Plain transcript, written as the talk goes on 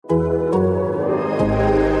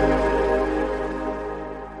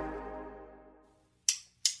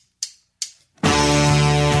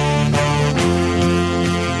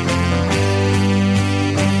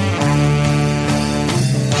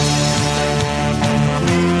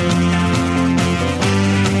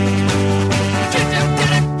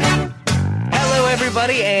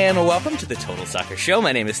Welcome to the Total Soccer Show.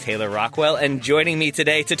 My name is Taylor Rockwell, and joining me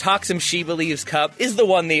today to talk some She Believes Cup is the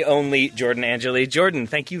one, the only Jordan Angeli. Jordan,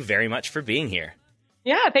 thank you very much for being here.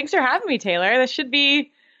 Yeah, thanks for having me, Taylor. This should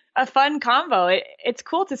be a fun combo. It's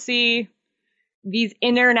cool to see these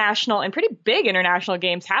international and pretty big international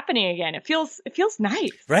games happening again. It feels nice,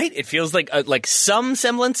 right? It feels like some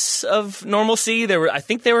semblance of normalcy. There were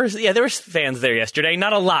fans there yesterday,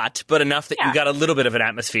 not a lot, but enough that you got a little bit of an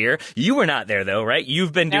atmosphere. You were not there though, right?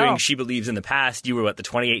 You've been doing She Believes in the past. You were the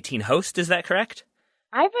 2018 host. Is that correct?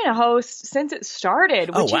 I've been a host since it started,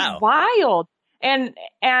 which is wild. And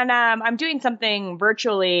I'm doing something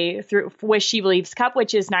virtually with She Believes Cup,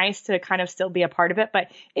 which is nice to kind of still be a part of it. But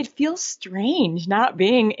it feels strange not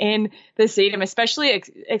being in the stadium, especially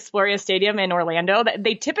Exploria Stadium in Orlando.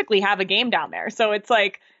 They typically have a game down there, so it's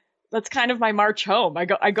like that's kind of my March home.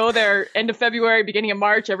 I go there end of February, beginning of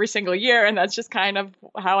March every single year, and that's just kind of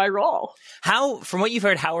how I roll. How, from what you've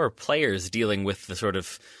heard, how are players dealing with the sort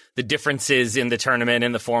of the differences in the tournament,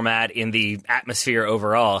 in the format, in the atmosphere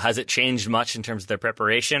overall? Has it changed much in terms of their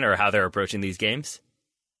preparation or how they're approaching these games?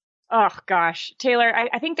 Oh, gosh. Taylor,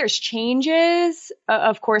 I think there's changes,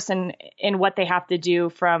 of course, in what they have to do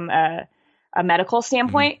from a medical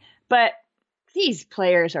standpoint. Mm-hmm. But these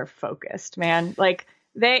players are focused, man. Like,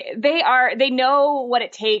 they know what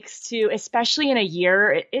it takes to, especially in a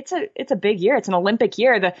year. It's a big year. It's an Olympic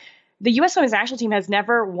year. The U.S. Women's National Team has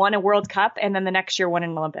never won a World Cup and then the next year won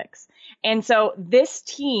an Olympics. And so this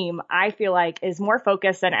team, I feel like, is more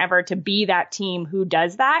focused than ever to be that team who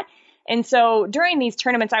does that. And so during these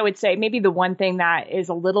tournaments, I would say maybe the one thing that is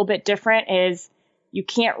a little bit different is you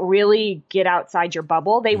can't really get outside your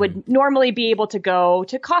bubble. They would normally be able to go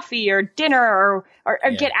to coffee or dinner or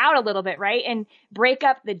get out a little bit, right? And break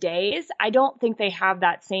up the days. I don't think they have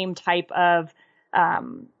that same type of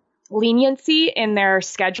leniency in their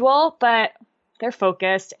schedule, but they're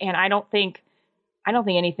focused, and I don't think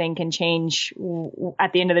anything can change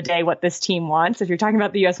at the end of the day what this team wants. If you're talking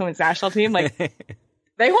about the U.S. Women's National Team, like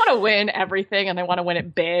they want to win everything and they want to win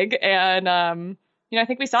it big. And I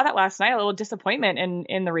think we saw that last night, a little disappointment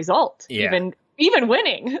in the result, even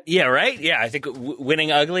winning. Yeah, right. Yeah, I think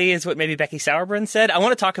winning ugly is what maybe Becky Sauerbrunn said. I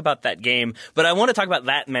want to talk about that game, but I want to talk about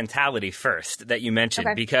that mentality first that you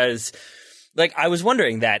mentioned, because I was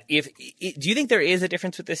wondering that do you think there is a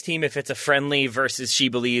difference with this team if it's a friendly versus She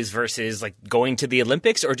Believes versus going to the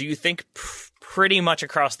Olympics, or do you think pretty much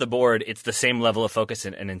across the board it's the same level of focus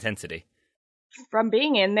and intensity? From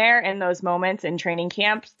being in there in those moments in training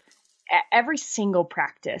camps, every single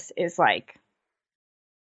practice is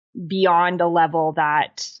beyond a level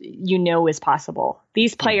that is possible.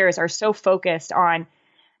 These players are so focused on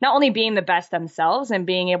not only being the best themselves and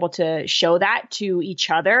being able to show that to each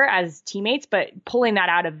other as teammates, but pulling that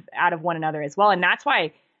out of one another as well. And that's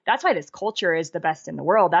why this culture is the best in the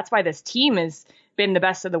world. That's why this team has been the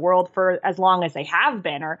best of the world for as long as they have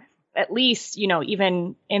been, or at least,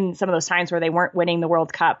 even in some of those times where they weren't winning the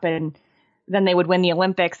World Cup and then they would win the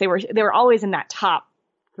Olympics. They were always in that top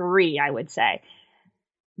three, I would say.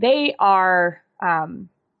 They are,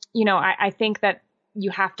 I think that you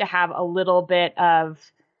have to have a little bit of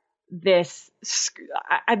this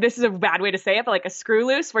is a bad way to say it, but a screw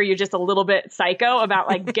loose where you're just a little bit psycho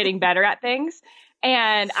about getting better at things.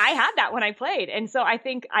 And I had that when I played. And so I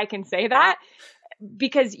think I can say that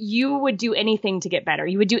because you would do anything to get better.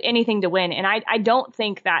 You would do anything to win. And I don't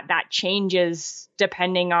think that changes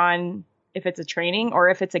depending on if it's a training or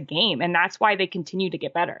if it's a game. And that's why they continue to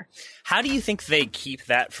get better. How do you think they keep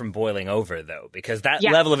that from boiling over, though? Because that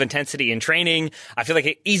level of intensity in training, I feel like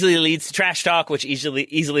it easily leads to trash talk, which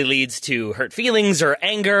easily leads to hurt feelings or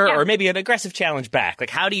anger or maybe an aggressive challenge back.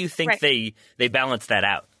 How do you think they balance that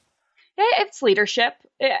out? It's leadership.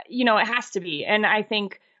 It has to be. And I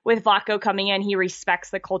think with Vlatko coming in, he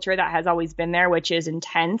respects the culture that has always been there, which is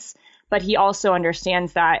intense. But he also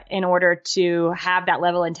understands that in order to have that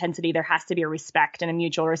level of intensity, there has to be a respect and a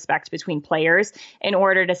mutual respect between players in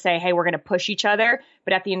order to say, hey, we're going to push each other.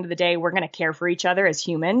 But at the end of the day, we're going to care for each other as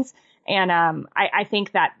humans. And I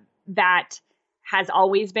think that has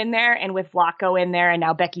always been there. And with Vlatko in there and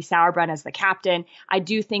now Becky Sauerbrunn as the captain, I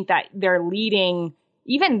do think that they're leading,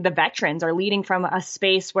 even the veterans are leading from a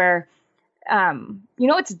space where,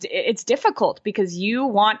 it's difficult because you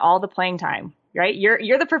want all the playing time. Right?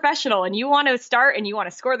 You're the professional and you want to start and you want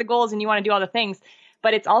to score the goals and you want to do all the things.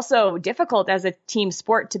 but it's also difficult as a team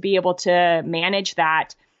sport to be able to manage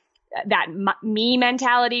that me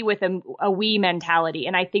mentality with a we mentality.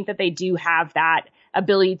 And I think that they do have that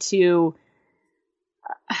ability to,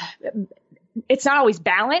 it's not always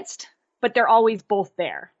balanced, but they're always both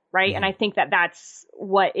there. Right. Mm-hmm. And I think that that's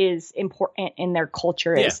what is important in their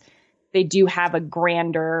culture is they do have a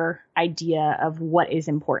grander idea of what is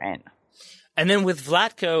important. And then with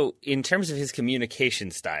Vlatko, in terms of his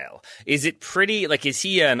communication style, is it pretty, like, is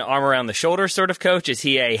he an arm around the shoulder sort of coach? Is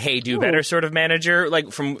he a, hey, do better sort of manager?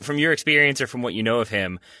 Like, from your experience or from what you know of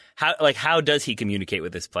him, how does he communicate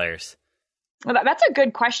with his players? Well, that's a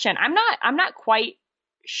good question. I'm not quite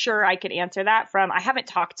sure I could answer that I haven't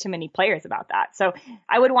talked to many players about that. So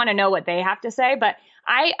I would want to know what they have to say. But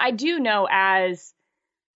I do know, as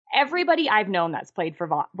everybody I've known that's played for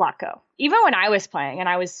Vlatko, even when I was playing and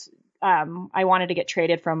I wanted to get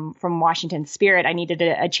traded from Washington Spirit, I needed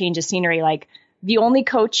a change of scenery. Like, the only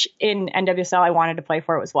coach in NWSL I wanted to play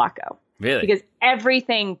for was Vlatko. Really? Because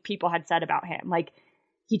everything people had said about him, like,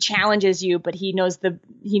 he challenges you, but he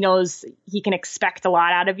knows he can expect a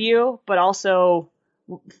lot out of you, but also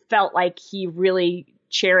felt like he really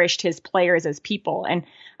cherished his players as people. And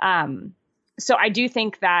so I do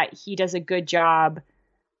think that he does a good job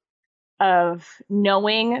of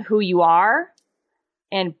knowing who you are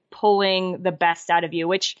and pulling the best out of you,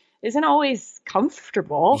 which isn't always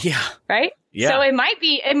comfortable. Yeah. Right. Yeah. So it might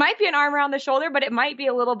be an arm around the shoulder, but it might be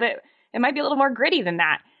a little more gritty than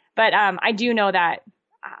that. But I do know that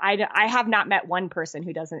I have not met one person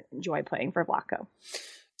who doesn't enjoy playing for Vlatko.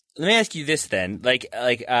 Let me ask you this then.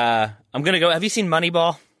 I'm going to go, have you seen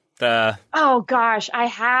Moneyball? Oh gosh, I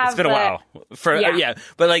have. It's been a while.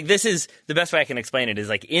 But like, this is the best way I can explain it is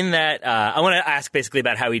like, in that, I want to ask basically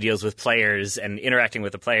about how he deals with players and interacting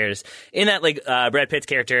with the players. In that, like, Brad Pitt's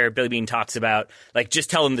character, Billy Beane, talks about, like,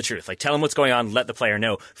 just tell him the truth. Like, tell him what's going on, let the player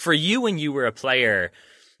know. For you, when you were a player,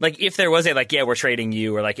 like, if there was we're trading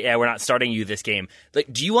you, or like, we're not starting you this game,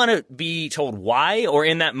 like, do you want to be told why? Or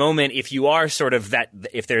in that moment, if you are sort of that,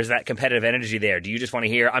 if there's that competitive energy there, do you just want to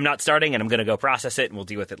hear, I'm not starting and I'm going to go process it and we'll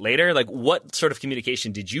deal with it later? Like, what sort of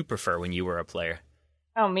communication did you prefer when you were a player?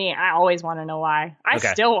 Oh, me, I always want to know why. I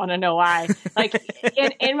still want to know why. Like,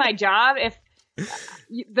 in my job, if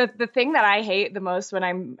the thing that I hate the most when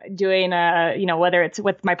I'm doing, whether it's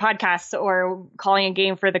with my podcasts or calling a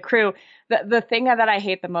game for the crew, the thing that I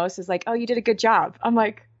hate the most is like, oh, you did a good job. I'm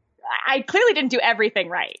like, I clearly didn't do everything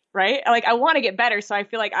right? Like, I want to get better. So I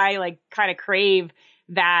feel like I like kind of crave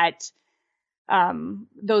that,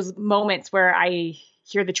 those moments where I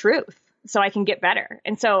hear the truth so I can get better.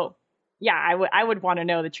 And so, yeah, I would want to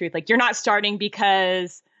know the truth. Like, you're not starting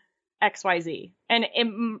because XYZ. And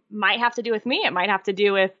it might have to do with me. It might have to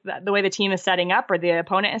do with the way the team is setting up or the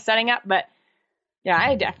opponent is setting up. But yeah,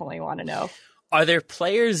 I definitely want to know. Are there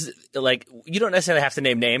players, like, you don't necessarily have to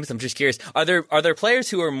name names, I'm just curious, are there players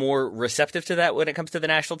who are more receptive to that when it comes to the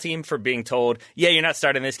national team, for being told, yeah, you're not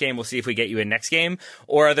starting this game, we'll see if we get you in next game?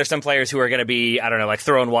 Or are there some players who are going to be, I don't know, like,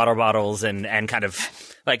 throwing water bottles and kind of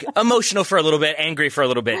like emotional for a little bit, angry for a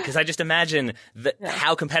little bit? Because I just imagine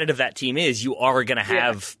how competitive that team is, you are going to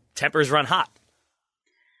have tempers run hot.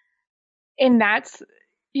 And that's,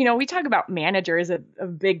 we talk about managers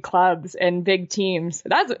of big clubs and big teams.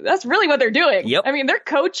 That's really what they're doing. Yep. I mean, they're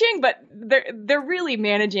coaching, but they're really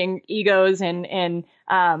managing egos and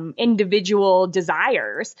individual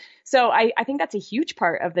desires. So I think that's a huge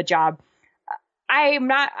part of the job. I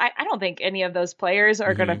don't think any of those players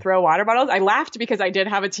are going to throw water bottles. I laughed because I did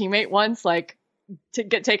have a teammate once, like, to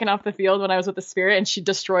get taken off the field when I was with the Spirit, and she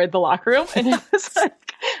destroyed the locker room. And it was like,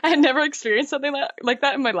 I had never experienced something like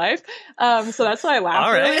that in my life. So that's why I laughed.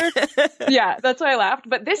 All right. Yeah, that's why I laughed.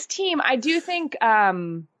 But this team, I do think I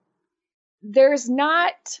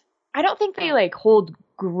don't think they like hold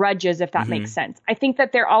grudges, if that makes sense. I think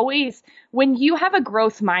that they're always, when you have a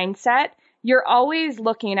growth mindset, you're always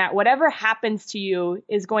looking at whatever happens to you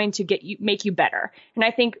is going to make you better. And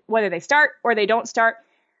I think whether they start or they don't start,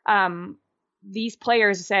 these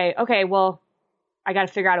players say, okay, well, I got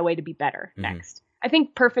to figure out a way to be better next. I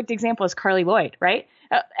think perfect example is Carly Lloyd, right?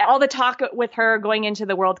 All the talk with her going into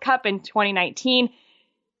the World Cup in 2019,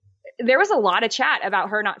 there was a lot of chat about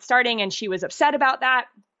her not starting, and she was upset about that.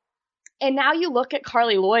 And now you look at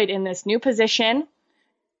Carly Lloyd in this new position.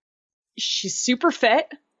 She's super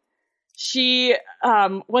fit. She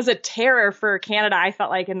was a terror for Canada, I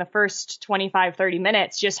felt like, in the first 25, 30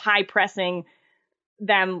 minutes, just high pressing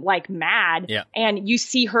them like mad. Yeah. And you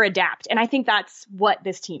see her adapt. And I think that's what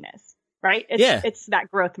this team is. right? It's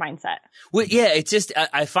that growth mindset. Well, yeah, it's just,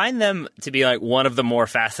 I find them to be like one of the more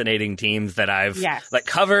fascinating teams that I've like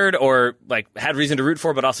covered or like had reason to root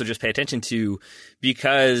for, but also just pay attention to,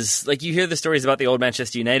 because like you hear the stories about the old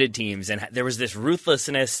Manchester United teams, and there was this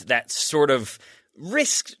ruthlessness that sort of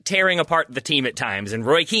risked tearing apart the team at times, and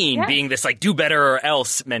Roy Keane being this like do better or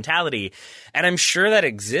else mentality. And I'm sure that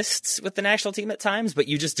exists with the national team at times, but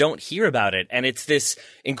you just don't hear about it. And it's this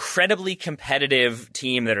incredibly competitive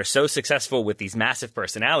team that are so successful with these massive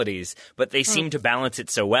personalities, but they seem to balance it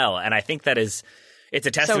so well. And I think it's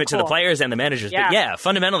a testament to the players and the managers. But yeah,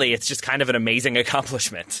 fundamentally, it's just kind of an amazing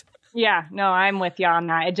accomplishment. Yeah, no, I'm with you on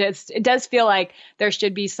that. It does feel like there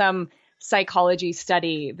should be some psychology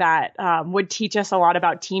study that would teach us a lot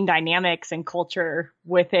about team dynamics and culture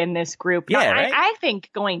within this group. Yeah, right? I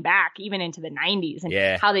think going back even into the 90s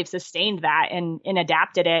and how they've sustained that and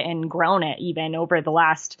adapted it and grown it even over the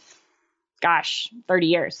last, 30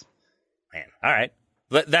 years. Man, all right.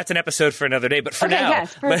 That's an episode for another day, but for now,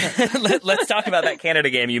 let's talk about that Canada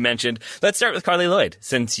game you mentioned. Let's start with Carli Lloyd,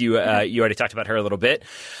 since you already talked about her a little bit.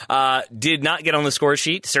 Did not get on the score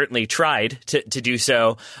sheet, certainly tried to do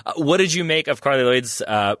so. What did you make of Carli Lloyd's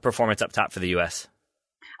performance up top for the U.S.?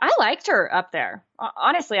 I liked her up there.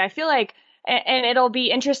 Honestly, I feel like, and it'll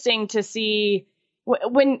be interesting to see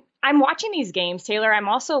when I'm watching these games, Taylor, I'm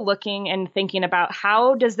also looking and thinking about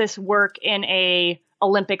how does this work in a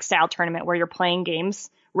Olympic style tournament where you're playing games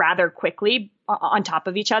rather quickly on top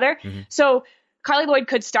of each other. Mm-hmm. So Carli Lloyd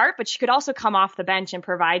could start, but she could also come off the bench and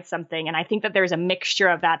provide something. And I think that there's a mixture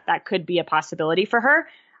of that could be a possibility for her.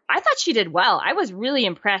 I thought she did well. I was really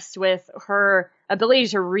impressed with her ability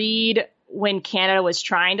to read when Canada was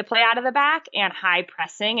trying to play out of the back and high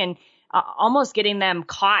pressing and almost getting them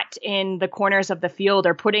caught in the corners of the field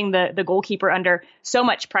or putting the goalkeeper under so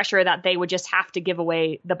much pressure that they would just have to give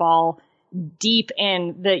away the ball deep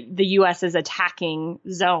in the U.S.'s attacking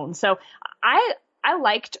zone. So I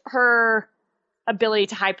liked her ability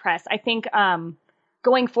to high press. I think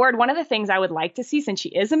going forward, one of the things I would like to see, since she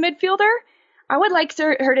is a midfielder, I would like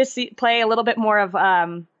her to play a little bit more of,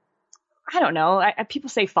 I don't know, people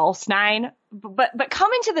say false nine, but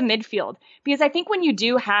come into the midfield. Because I think when you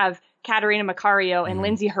do have Catarina Macario and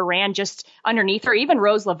Lindsey Horan just underneath her, even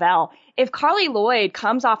Rose Lavelle, if Carli Lloyd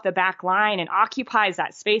comes off the back line and occupies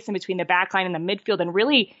that space in between the back line and the midfield and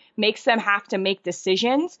really makes them have to make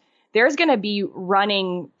decisions, there's going to be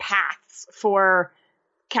running paths for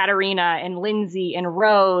Catarina and Lindsey and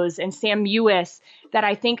Rose and Sam Mewis that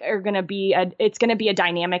I think are going to be it's going to be a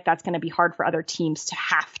dynamic that's going to be hard for other teams to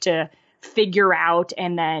have to figure out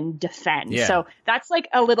and then defend. Yeah. So that's like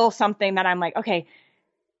a little something that I'm like, okay,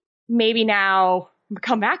 maybe now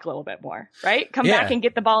come back a little bit more, right? Come back and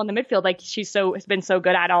get the ball in the midfield like has been so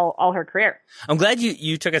good at all her career. I'm glad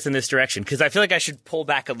you took us in this direction, because I feel like I should pull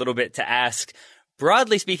back a little bit to ask,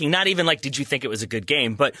 broadly speaking, not even like, did you think it was a good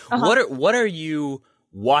game, but what are you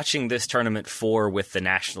watching this tournament for with the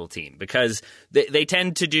national team? Because they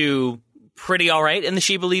tend to do pretty all right in the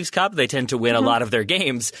She Believes Cup. They tend to win a lot of their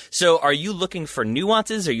games. So are you looking for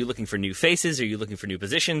nuances? Are you looking for new faces? Are you looking for new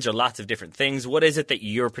positions, or lots of different things? What is it that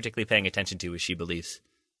you're particularly paying attention to with She Believes?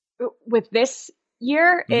 With this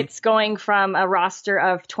year, it's going from a roster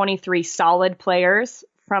of 23 solid players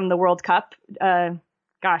from the World Cup.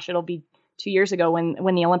 It'll be 2 years ago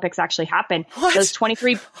when the Olympics actually happened. What? Those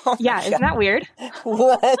 23. Isn't that weird?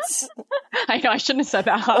 What? I know I shouldn't have said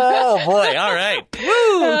that. Oh boy. All right.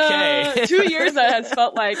 Woo, okay. 2 years has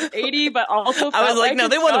felt like 80, but also felt I was like, no,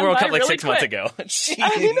 they won the World Cup like really 6 months ago.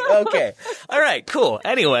 Jeez. Okay. All right. Cool.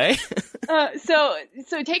 Anyway. So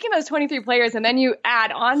taking those 23 players and then you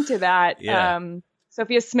add on to that,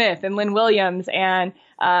 Sophia Smith and Lynn Williams and,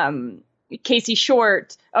 Casey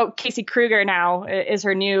Short. Casey Kruger now is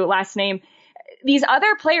her new last name. These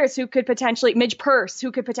other players who could potentially, Midge Purse,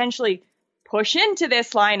 who could potentially push into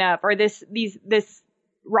this lineup or this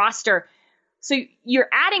roster. So you're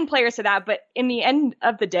adding players to that, but in the end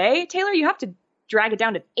of the day, Taylor, you have to drag it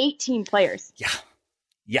down to 18 players.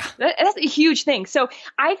 Yeah. That's a huge thing. So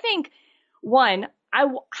I think, one,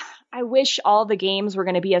 I wish all the games were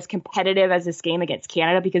going to be as competitive as this game against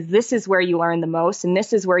Canada, because this is where you learn the most, and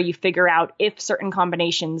this is where you figure out if certain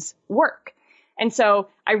combinations work. And so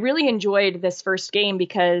I really enjoyed this first game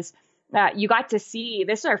because you got to see,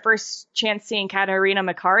 this is our first chance seeing Catarina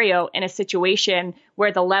Macario in a situation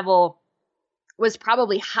where the level was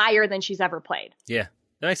probably higher than she's ever played. Yeah,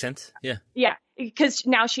 that makes sense. Yeah. Yeah, because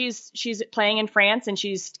now she's playing in France and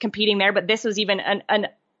she's competing there, but this was even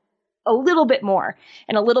a little bit more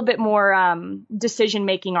and a little bit more decision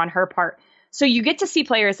making on her part. So you get to see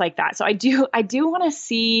players like that. So I do want to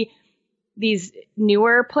see these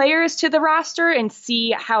newer players to the roster and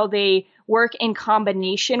see how they work in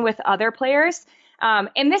combination with other players.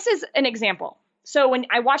 And this is an example. So when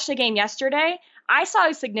I watched the game yesterday, I saw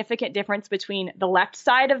a significant difference between the left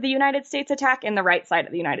side of the United States attack and the right side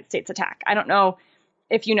of the United States attack. I don't know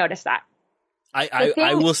if you noticed that.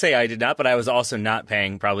 I will say I did not, but I was also not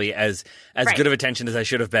paying probably as good of attention as I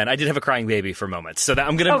should have been. I did have a crying baby for moments, so that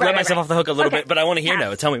I'm going to let myself off the hook a little bit, but I want to hear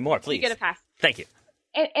now. Tell me more, please. You get a pass. Thank you.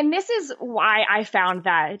 And this is why I found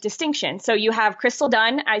that distinction. So you have Crystal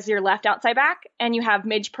Dunn as your left outside back, and you have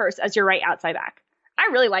Midge Purce as your right outside back. I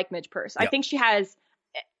really like Midge Purce. Yep. I think she has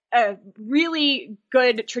a really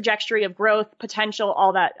good trajectory of growth, potential,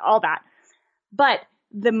 all that. But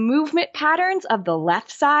the movement patterns of the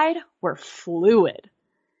left side were fluid.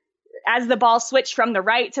 As the ball switched from the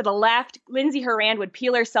right to the left, Lindsey Horan would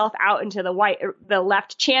peel herself out into the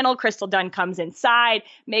left channel. Crystal Dunn comes inside.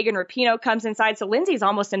 Megan Rapinoe comes inside. So Lindsey's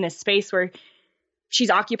almost in this space where she's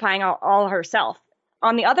occupying all herself.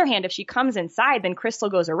 On the other hand, if she comes inside, then Crystal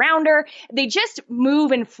goes around her. They just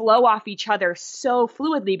move and flow off each other so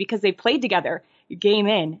fluidly because they played together game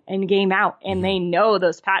in and game out, and they know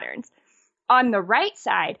those patterns. On the right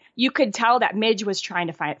side, you could tell that Midge was trying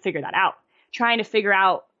to figure that out, trying to figure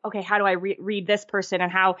out, okay, how do I read this person?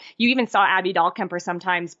 And how you even saw Abby Dahlkemper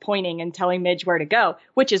sometimes pointing and telling Midge where to go,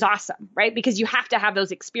 which is awesome, right? Because you have to have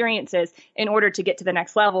those experiences in order to get to the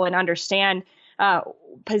next level and understand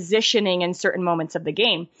positioning in certain moments of the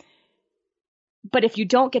game. But if you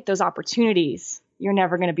don't get those opportunities, you're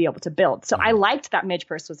never going to be able to build. So I liked that Midge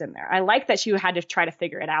Purce was in there. I liked that she had to try to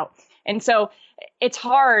figure it out. And so it's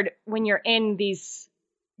hard when you're in these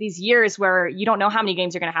years where you don't know how many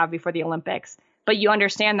games you're going to have before the Olympics, but you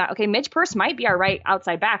understand that, okay, Midge Purce might be our right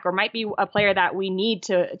outside back or might be a player that we need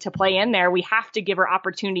to play in there. We have to give her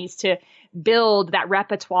opportunities to build that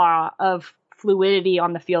repertoire of fluidity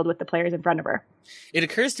on the field with the players in front of her. It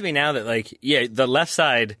occurs to me now that, the left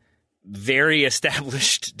side, very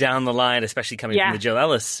established down the line, especially coming from the Jill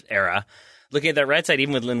Ellis era. Looking at that right side,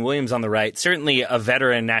 even with Lynn Williams on the right, certainly a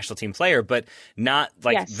veteran national team player, but not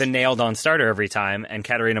the nailed-on starter every time, and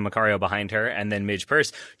Katerina Macario behind her, and then Midge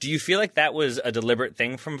Purce. Do you feel like that was a deliberate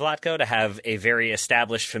thing from Vlatko to have a very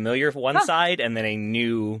established, familiar one side and then a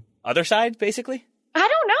new other side, basically? I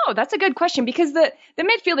don't know. That's a good question, because the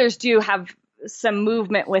midfielders do have some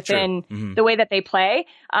movement within the way that they play.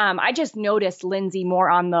 I just noticed Lindsey more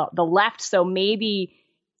on the left, so maybe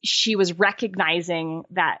she was recognizing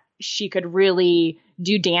that she could really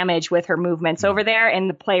do damage with her movements over there and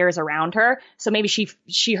the players around her. So maybe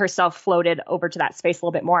she herself floated over to that space a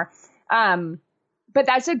little bit more. But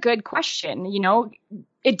that's a good question. You know,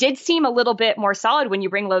 it did seem a little bit more solid when you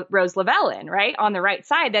bring Rose Lavelle in, right? On the right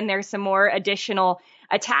side, then there's some more additional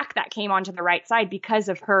attack that came onto the right side because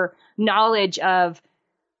of her knowledge of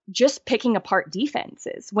just picking apart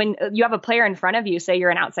defenses. When you have a player in front of you, say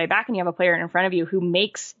you're an outside back and you have a player in front of you who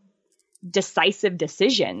makes decisive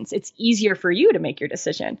decisions, it's easier for you to make your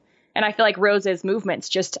decision. And I feel like Rose's movements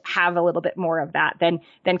just have a little bit more of that than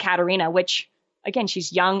Katerina, which, again,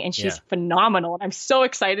 she's young and she's phenomenal. And I'm so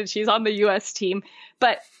excited she's on the U.S. team.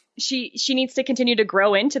 But she needs to continue to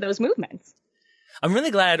grow into those movements. I'm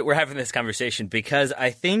really glad we're having this conversation because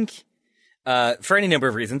I think for any number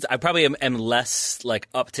of reasons, I probably am less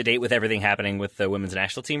up to date with everything happening with the women's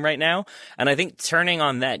national team right now. And I think turning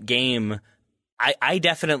on that game, I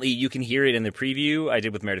definitely, you can hear it in the preview I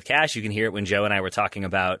did with Meredith Cash. You can hear it when Joe and I were talking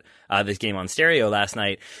about this game on stereo last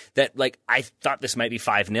night, that I thought this might be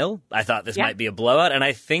 5-0. I thought this might be a blowout. And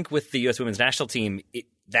I think with the U.S. women's national team,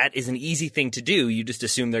 that is an easy thing to do. You just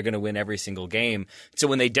assume they're going to win every single game. So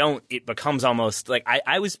when they don't, it becomes almost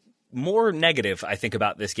I was more negative, I think,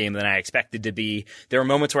 about this game than I expected to be. There were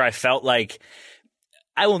moments where I felt like,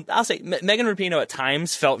 I'll say Megan Rapinoe at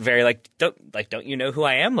times felt very don't you know who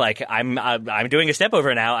I am? I'm doing a step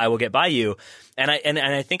over now. I will get by you. And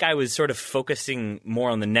I think I was sort of focusing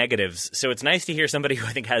more on the negatives. So it's nice to hear somebody who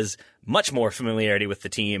I think has much more familiarity with the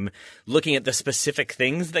team looking at the specific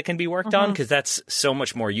things that can be worked on, because that's so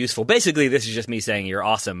much more useful. Basically, this is just me saying you're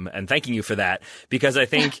awesome and thanking you for that, because I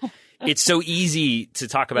think it's so easy to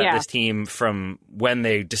talk about this team from when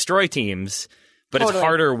they destroy teams, but it's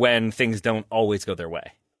harder when things don't always go their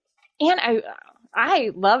way. And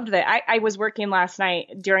I loved that. I was working last night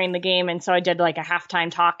during the game, and so I did a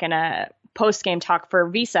halftime talk and a post-game talk for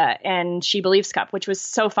Visa and She Believes Cup, which was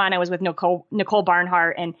so fun. I was with Nicole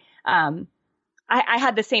Barnhart, and I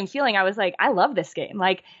had the same feeling. I was like, I love this game.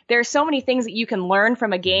 There are so many things that you can learn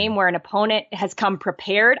from a game where an opponent has come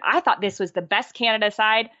prepared. I thought this was the best Canada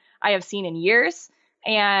side I have seen in years.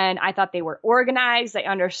 And I thought they were organized. They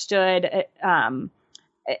understood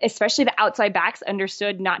especially the outside backs,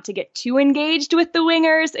 understood not to get too engaged with the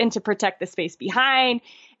wingers and to protect the space behind.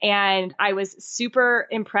 And I was super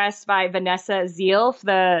impressed by Vanessa Zeal,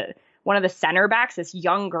 one of the center backs, this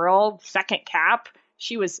young girl, second cap.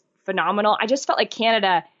 She was phenomenal. I just felt like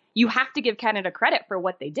Canada, you have to give Canada credit for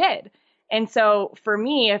what they did. And so for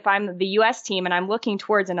me, if I'm the U.S. team and I'm looking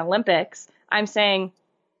towards an Olympics, I'm saying,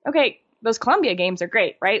 okay, those Colombia games are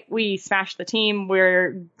great, right? We smashed the team.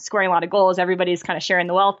 We're scoring a lot of goals. Everybody's kind of sharing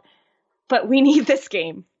the wealth. But we need this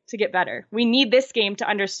game to get better. We need this game to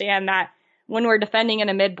understand that when we're defending in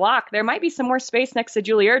a mid-block, there might be some more space next to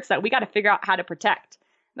Julie Ertz that we got to figure out how to protect.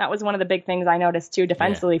 That was one of the big things I noticed too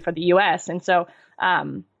defensively for the U.S. And so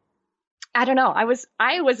I don't know. I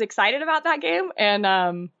was excited about that game,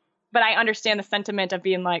 and but I understand the sentiment of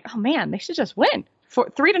being like, oh man, they should just win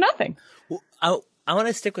 3-0. Well, I want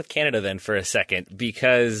to stick with Canada then for a second,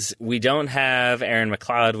 because we don't have Erin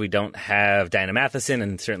McLeod, we don't have Diana Matheson,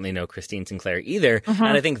 and certainly no Christine Sinclair either. Mm-hmm.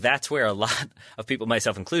 And I think that's where a lot of people,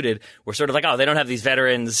 myself included, were sort of like, oh, they don't have these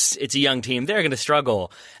veterans. It's a young team. They're going to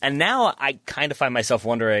struggle. And now I kind of find myself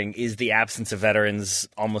wondering, is the absence of veterans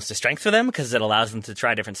almost a strength for them? Because it allows them to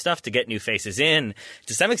try different stuff, to get new faces in.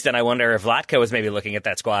 To some extent, I wonder if Vlatko was maybe looking at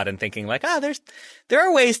that squad and thinking like, there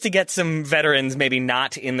are ways to get some veterans maybe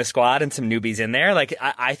not in the squad and some newbies in there. Like,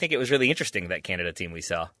 I think it was really interesting, that Canada team we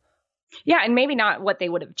saw. Yeah, and maybe not what they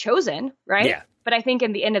would have chosen, right? Yeah. But I think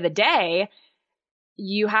in the end of the day,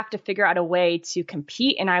 you have to figure out a way to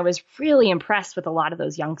compete. And I was really impressed with a lot of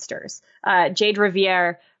those youngsters. Jade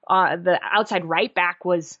Riviere, the outside right back,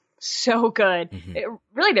 was so good. Mm-hmm.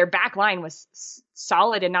 Really, their back line was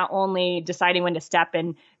solid in not only deciding when to step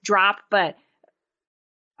and drop, but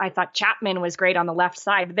I thought Chapman was great on the left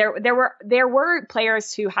side. There were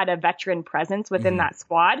players who had a veteran presence within that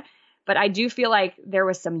squad, but I do feel like there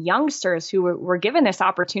was some youngsters who were given this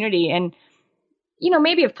opportunity and,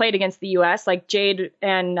 maybe have played against the U.S. like Jade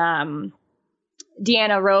and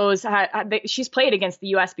Deanna Rose. She's played against the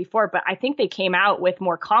U.S. before, but I think they came out with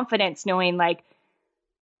more confidence, knowing like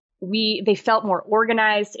they felt more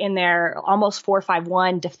organized in their almost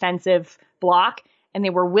 4-5-1 defensive block, and they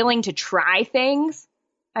were willing to try things.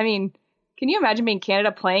 I mean, can you imagine being Canada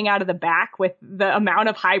playing out of the back with the amount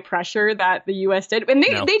of high pressure that the U.S. did? And they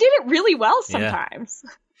did it really well sometimes.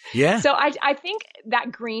 Yeah. So I think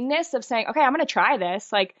that greenness of saying, okay, I'm going to try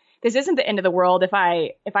this. Like, this isn't the end of the world if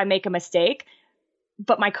I make a mistake,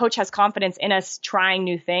 but my coach has confidence in us trying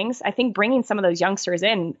new things. I think bringing some of those youngsters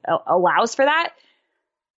in allows for that.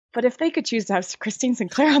 But if they could choose to have Christine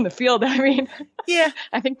Sinclair on the field, I mean,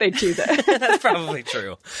 I think they'd choose it. That's probably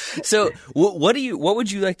true. So what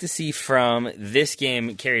would you like to see from this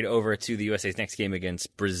game carried over to the USA's next game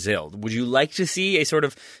against Brazil? Would you like to see a sort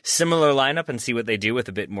of similar lineup and see what they do with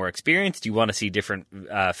a bit more experience? Do you want to see different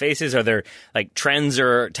faces? Are there like trends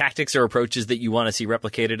or tactics or approaches that you want to see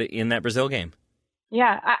replicated in that Brazil game?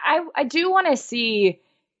 Yeah, I do want to see...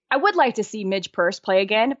 I would like to see Midge Purce play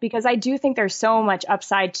again, because I do think there's so much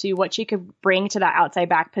upside to what she could bring to that outside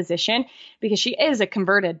back position, because she is a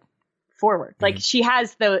converted forward. Mm-hmm. Like, she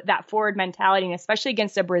has that forward mentality, and especially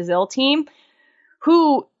against a Brazil team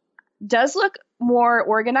who does look more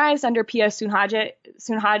organized under Pia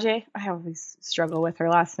Sunhaje. I always struggle with her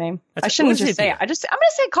last name. I shouldn't just say it. I'm going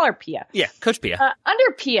to call her Pia. Yeah, Coach Pia.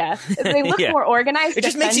 Under Pia, they look more organized. It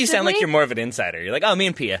just makes you sound like you're more of an insider. You're like, oh, me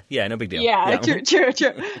and Pia. Yeah, no big deal. Yeah. True.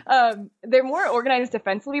 They're more organized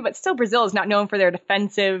defensively, but still Brazil is not known for their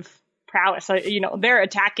defensive prowess. So, they're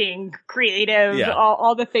attacking, creative,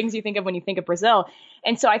 all the things you think of when you think of Brazil.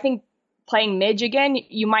 And so I think playing Midge again,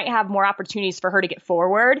 you might have more opportunities for her to get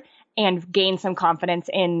forward and gain some confidence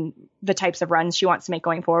in the types of runs she wants to make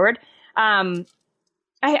going forward.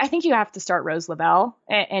 I think you have to start Rose Lavelle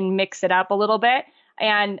and mix it up a little bit,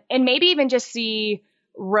 and maybe even just see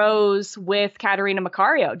Rose with Catarina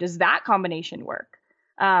Macario. Does that combination work?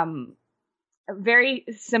 Some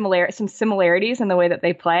similarities in the way that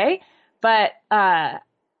they play, but I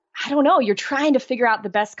don't know. You're trying to figure out the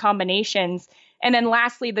best combinations. And then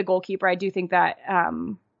lastly, the goalkeeper. I do think that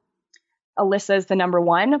Alyssa is the number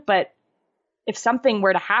one, but if something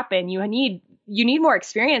were to happen, you need more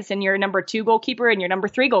experience in your number 2 goalkeeper and your number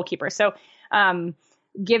 3 goalkeeper. So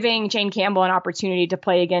giving Jane Campbell an opportunity to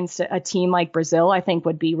play against a team like Brazil, I think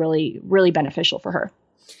would be really, really beneficial for her.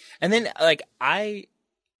 And then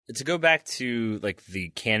to go back to like the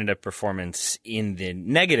Canada performance in the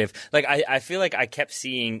negative, like I feel like I kept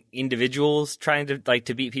seeing individuals trying to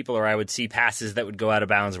beat people, or I would see passes that would go out of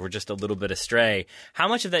bounds or were just a little bit astray. How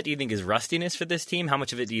much of that do you think is rustiness for this team? How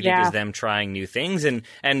much of it do you think is them trying new things, and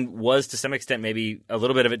was to some extent maybe a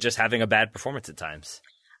little bit of it just having a bad performance at times?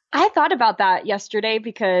 I thought about that yesterday,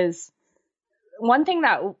 because one thing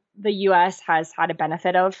that the U.S. has had a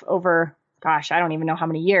benefit of over, gosh, I don't even know how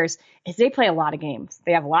many years, is they play a lot of games.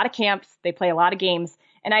 They have a lot of camps. They play a lot of games.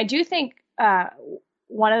 And I do think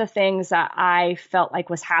one of the things that I felt like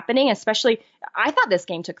was happening, especially, I thought this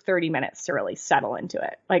game took 30 minutes to really settle into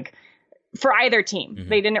it. Like for either team,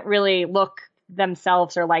 they didn't really look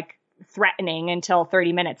themselves or like threatening until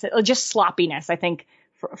 30 minutes. It was just sloppiness, I think,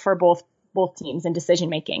 for both teams in decision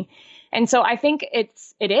making. And so I think it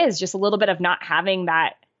is just a little bit of not having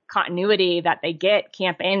that continuity that they get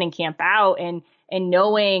camp in and camp out, and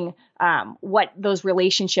knowing what those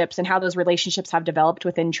relationships and how those relationships have developed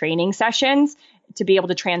within training sessions to be able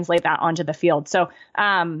to translate that onto the field. So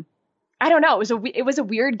I don't know. It was a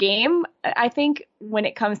weird game, I think, when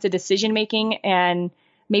it comes to decision making and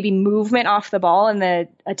maybe movement off the ball in the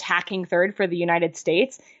attacking third for the United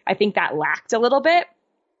States. I think that lacked a little bit.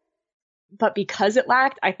 But because it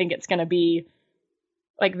lacked, I think it's going to be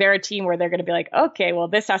like they're a team where they're going to be like, okay, well,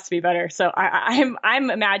 this has to be better. So I'm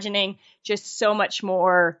imagining just so much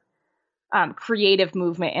more creative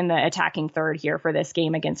movement in the attacking third here for this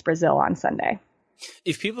game against Brazil on Sunday.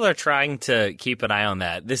 If people are trying to keep an eye on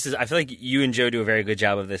that, I feel like you and Joe do a very good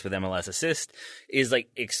job of this with MLS Assist, is like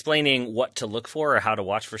explaining what to look for or how to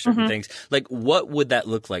watch for certain things. Like, what would that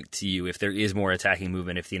look like to you if there is more attacking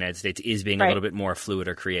movement, if the United States is being a little bit more fluid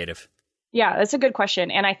or creative? Yeah, that's a good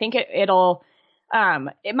question. And I think it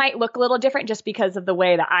might look a little different just because of the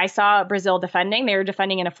way that I saw Brazil defending. They were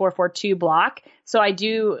defending in a 4-4-2 block. So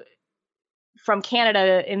from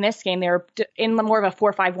Canada in this game, they were in more of a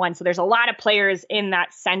 4-5-1. So there's a lot of players in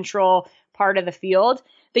that central part of the field.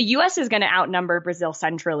 The U.S. is going to outnumber Brazil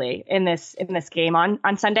centrally in this game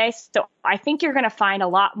on Sunday. So I think you're going to find a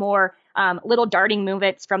lot more little darting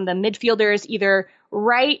movements from the midfielders, either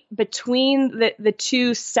right between the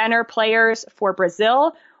two center players for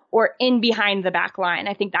Brazil or in behind the back line.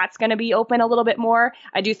 I think that's going to be open a little bit more.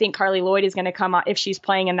 I do think Carly Lloyd is going to come, if she's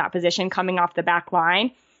playing in that position, coming off the back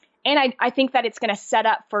line. And I think that it's going to set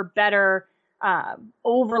up for better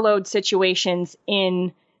overload situations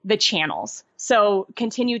in the channels. So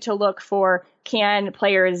continue to look for, can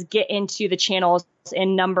players get into the channels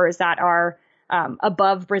in numbers that are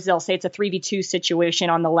above Brazil? Say it's a 3v2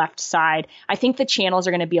 situation on the left side. I think the channels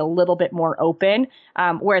are going to be a little bit more open,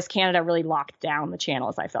 whereas Canada really locked down the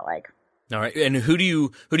channels, I felt like. All right. And who do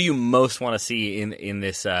you most want to see in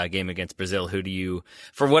this game against Brazil? Who do you,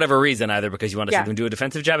 for whatever reason, either because you want to see them do a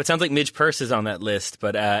defensive job? It sounds like Midge Purce is on that list,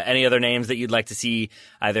 but any other names that you'd like to see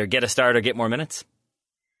either get a start or get more minutes?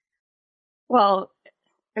 Well,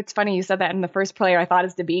 it's funny you said that, and the first player I thought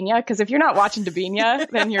is Debinha, because if you're not watching Debinha,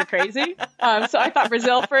 then you're crazy. So I thought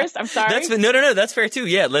Brazil first. I'm sorry. No, that's fair too.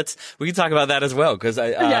 Yeah, we can talk about that as well, because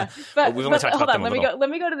we've only talked about them a little. Let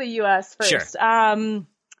me go to the U.S. first. Sure.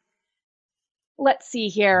 Let's see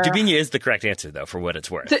here. Debinha is the correct answer, though, for what it's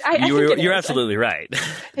worth. You're absolutely right.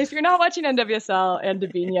 If you're not watching NWSL and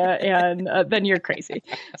Debinha, and then you're crazy.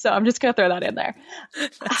 So I'm just going to throw that in there.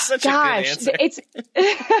 That's such a good answer.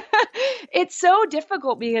 It's so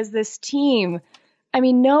difficult because this team, I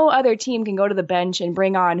mean, no other team can go to the bench and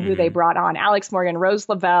bring on who they brought on. Alex Morgan, Rose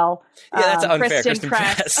Lavelle, that's unfair. Kristen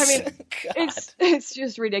Press. I mean, it's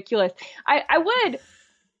just ridiculous.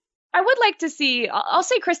 I would like to see, I'll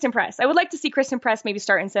say Kristen Press. I would like to see Kristen Press maybe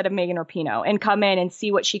start instead of Megan Rapinoe and come in and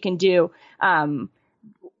see what she can do.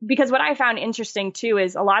 Because what I found interesting, too,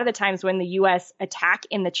 is a lot of the times when the U.S. attack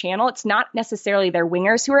in the channel, it's not necessarily their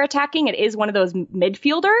wingers who are attacking. It is one of those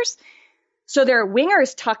midfielders. So their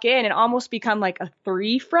wingers tuck in and almost become like a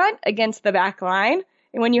 3 front against the back line.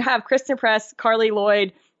 And when you have Kristen Press, Carly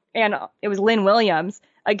Lloyd, and it was Lynn Williams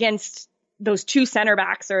against those 2 center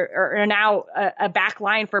backs are now a back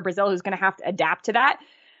line for Brazil who's going to have to adapt to that.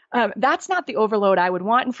 That's not the overload I would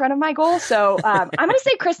want in front of my goal. So I'm going to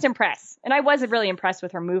say Kristen Press. And I wasn't really impressed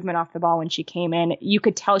with her movement off the ball when she came in. You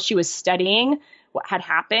could tell she was studying what had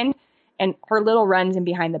happened. And her little runs in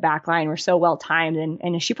behind the back line were so well timed.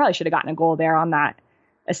 And she probably should have gotten a goal there on that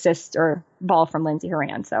assist or ball from Lindsey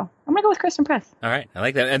Horan. So I'm going to go with Kristen Press. All right. I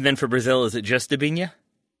like that. And then for Brazil, is it just Debinha?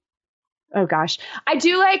 Oh, gosh. I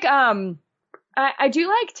do like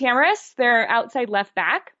Tamaris, their outside left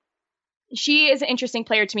back. She is an interesting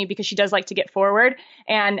player to me because she does like to get forward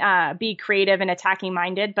and be creative and attacking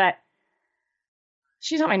minded, but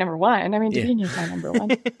she's not my number one. I mean, Debinha's my number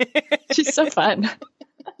one. She's so fun.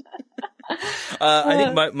 I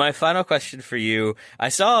think my final question for you, I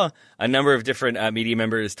saw a number of different media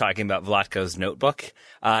members talking about Vlatko's notebook,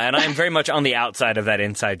 and I'm very much on the outside of that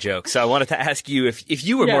inside joke. So I wanted to ask you if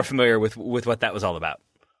you were more familiar with what that was all about.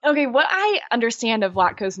 Okay, what I understand of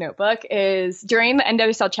Vlatko's notebook is during the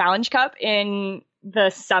NWSL Challenge Cup in the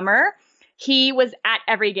summer, he was at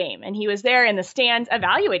every game and he was there in the stands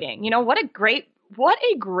evaluating. What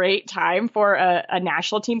a great time for a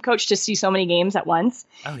national team coach to see so many games at once.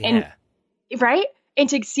 Oh, yeah. Right? And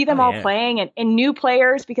to see them all playing and new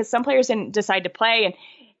players, because some players didn't decide to play. And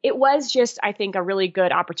it was just, I think, a really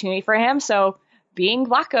good opportunity for him. So being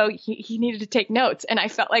Vlatko, he needed to take notes. And I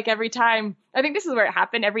felt like every time, I think this is where it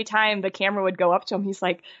happened, every time the camera would go up to him, he's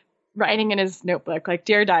like writing in his notebook, like,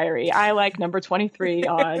 "Dear diary, I like number 23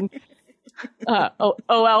 on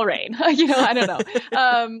OL Reign." I don't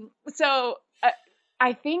know. So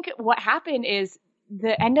I think what happened is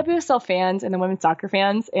the NWSL fans and the women's soccer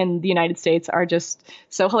fans in the United States are just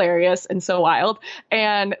so hilarious and so wild.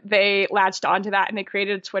 And they latched onto that and they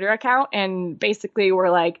created a Twitter account and basically were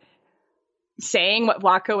like saying what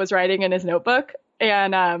Vlatko was writing in his notebook.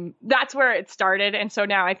 And that's where it started. And so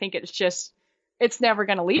now I think it's never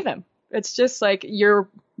going to leave him. It's just like you're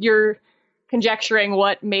conjecturing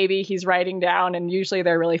what maybe he's writing down. And usually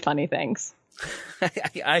they're really funny things.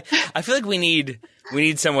 I feel like we need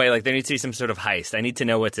some way, like there needs to be some sort of heist. I need to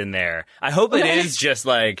know what's in there. I hope it is just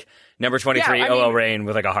like number 23 OL Reign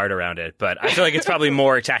with like a heart around it, but I feel like it's probably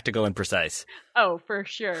more tactical and precise. Oh, for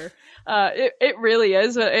sure. It really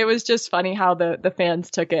is. It was just funny how the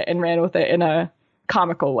fans took it and ran with it in a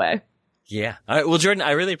comical way. Yeah. All right. Well, Jordan,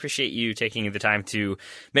 I really appreciate you taking the time to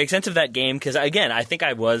make sense of that game because, again, I think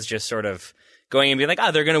I was just sort of going and being like,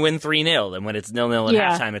 they're going to win 3-0. And when it's 0-0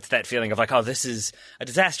 at halftime, it's that feeling of like, this is a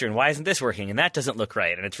disaster. And why isn't this working? And that doesn't look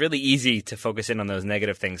right. And it's really easy to focus in on those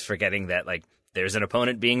negative things, forgetting that like there's an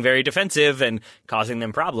opponent being very defensive and causing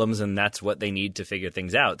them problems. And that's what they need to figure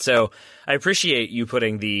things out. So I appreciate you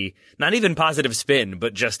putting the not even positive spin,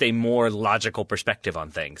 but just a more logical perspective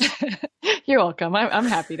on things. You're welcome. I'm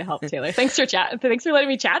happy to help, Taylor. Thanks for Thanks for letting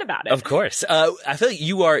me chat about it. Of course. I feel like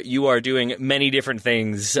you are doing many different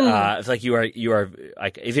things. I feel like you are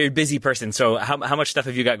like a very busy person. So how much stuff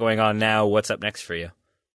have you got going on now? What's up next for you?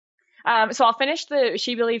 So I'll finish the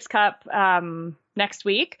She Believes Cup next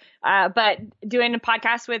week. But doing a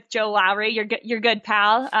podcast with Joe Lowry, your good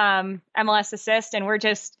pal, MLS assist, and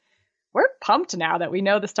we're pumped now that we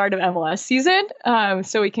know the start of MLS season.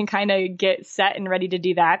 So we can kind of get set and ready to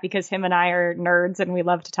do that because him and I are nerds and we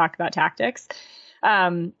love to talk about tactics.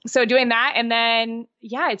 So doing that. And then,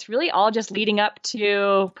 it's really all just leading up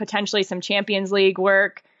to potentially some Champions League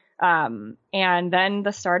work. And then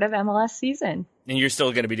the start of MLS season. And you're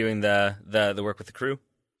still going to be doing the work with the Crew?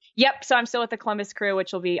 Yep. So I'm still with the Columbus Crew,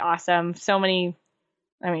 which will be awesome.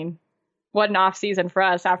 What an off season for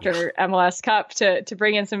us after MLS Cup to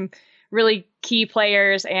bring in some really key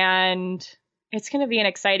players, and it's going to be an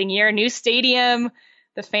exciting year. New stadium,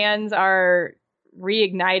 the fans are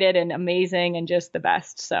reignited and amazing and just the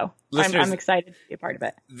best. So I'm excited to be a part of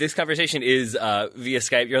it. This conversation is via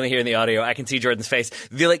Skype. You're only hearing the audio. I can see Jordan's face.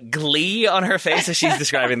 The glee on her face as she's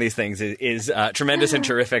describing these things is tremendous and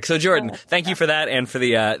terrific. So Jordan, thank you for that and for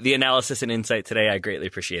the analysis and insight today. I greatly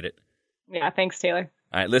appreciate it. Yeah, thanks, Taylor.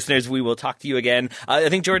 All right, listeners, we will talk to you again. I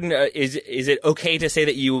think, Jordan, is it okay to say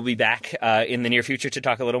that you will be back in the near future to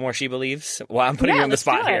talk a little more She Believes? Well, I'm putting you on the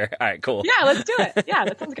spot here. All right, cool. Yeah, let's do it. Yeah,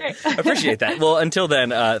 that sounds great. Appreciate that. Well, until then,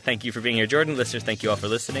 thank you for being here, Jordan. Listeners, thank you all for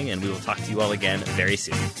listening, and we will talk to you all again very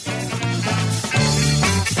soon.